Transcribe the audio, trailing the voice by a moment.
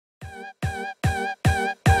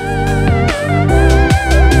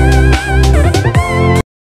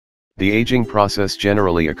The aging process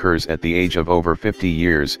generally occurs at the age of over 50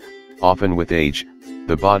 years, often with age.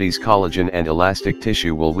 The body's collagen and elastic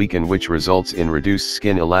tissue will weaken, which results in reduced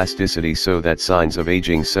skin elasticity, so that signs of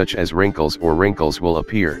aging such as wrinkles will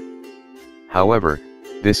appear. However,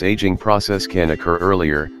 this aging process can occur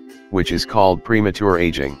earlier, which is called premature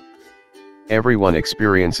aging. Everyone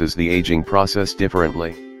experiences the aging process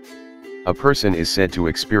differently. A person is said to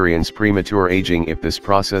experience premature aging if this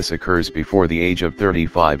process occurs before the age of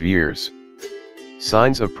 35 years.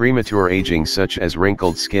 Signs of premature aging such as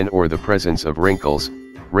wrinkled skin or the presence of wrinkles,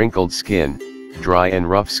 wrinkled skin, dry and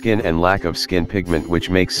rough skin, and lack of skin pigment,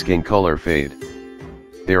 which makes skin color fade.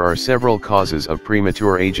 There are several causes of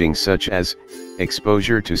premature aging, such as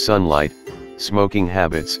exposure to sunlight, smoking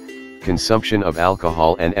habits, consumption of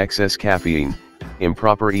alcohol and excess caffeine,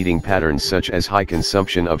 improper eating patterns such as high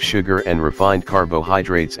consumption of sugar and refined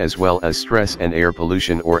carbohydrates, as well as stress and air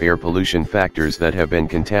pollution or air pollution factors that have been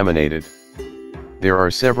contaminated. There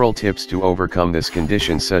are several tips to overcome this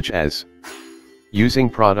condition, such as using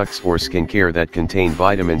products or skincare that contain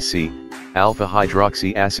vitamin C, alpha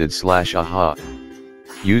hydroxy acid/AHA.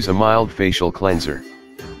 Use a mild facial cleanser.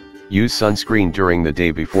 Use sunscreen during the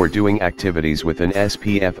day before doing activities with an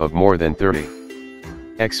SPF of more than 30.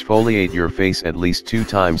 Exfoliate your face at least 2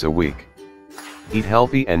 times a week. Eat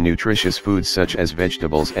healthy and nutritious foods such as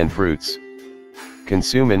vegetables and fruits.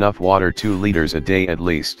 Consume enough water, 2 liters a day at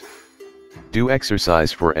least. Do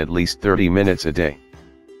exercise for at least 30 minutes a day.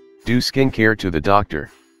 Do skincare to the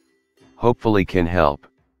doctor. Hopefully can help.